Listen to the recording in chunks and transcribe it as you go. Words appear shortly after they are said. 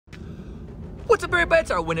What's up, everybody?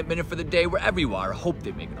 It's our Win It Minute for the day, wherever you are. Hope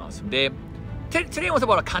they make an awesome day. Today I want to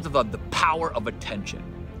talk about a concept of the power of attention.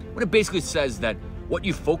 When it basically says that what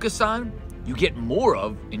you focus on, you get more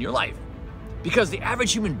of in your life. Because the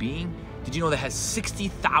average human being, did you know that has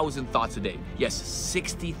 60,000 thoughts a day? Yes,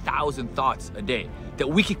 60,000 thoughts a day that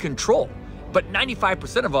we can control. But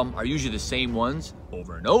 95% of them are usually the same ones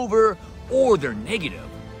over and over, or they're negative.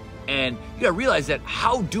 And you gotta realize that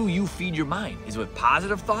how do you feed your mind? Is it with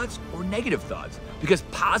positive thoughts or negative thoughts? Because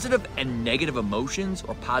positive and negative emotions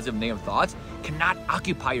or positive and negative thoughts cannot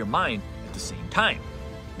occupy your mind at the same time.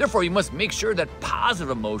 Therefore, you must make sure that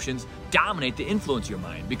positive emotions dominate to influence your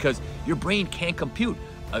mind, because your brain can't compute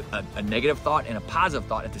a negative thought and a positive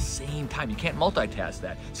thought at the same time. You can't multitask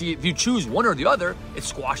that. So if you choose one or the other, it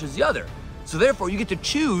squashes the other. So therefore, you get to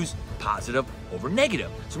choose positive over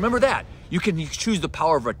negative. So remember that. You can choose the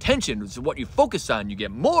power of attention. So what you focus on, you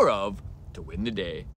get more of to win the day.